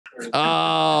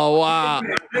Oh, wow.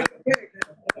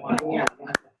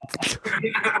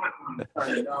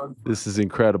 This is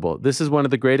incredible. This is one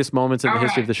of the greatest moments in the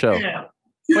history of the show.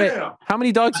 Wait, how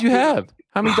many dogs do you have?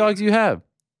 How many dogs do you have?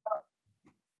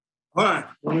 Hold on.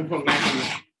 Let me put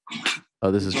Mac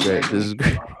Oh, this is great. This is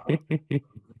great.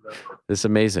 This is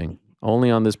amazing. Only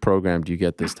on this program do you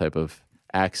get this type of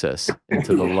access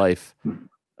into the life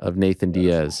of Nathan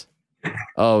Diaz.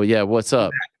 Oh, yeah. What's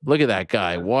up? Look at that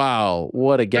guy. Wow.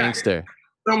 What a gangster.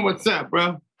 What's up,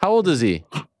 bro? How old is he?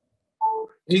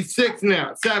 He's 6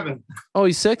 now. 7. Oh,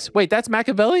 he's 6? Wait, that's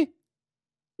Makaveli?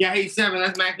 Yeah, he's 7.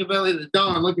 That's Makaveli the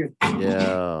Don. Look at him.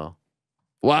 Yeah.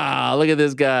 Wow. Look at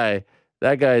this guy.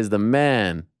 That guy is the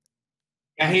man.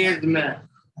 Yeah, he is the man.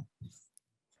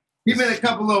 He's been in a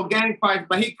couple little gang fights,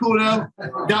 but he cool though.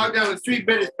 Dog down the street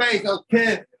bit his face. I was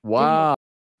pissed. Wow.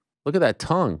 Look at that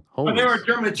tongue. But Holy. they were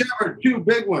German Shepherds, 2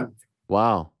 big ones.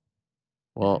 Wow.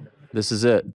 Well, this is it.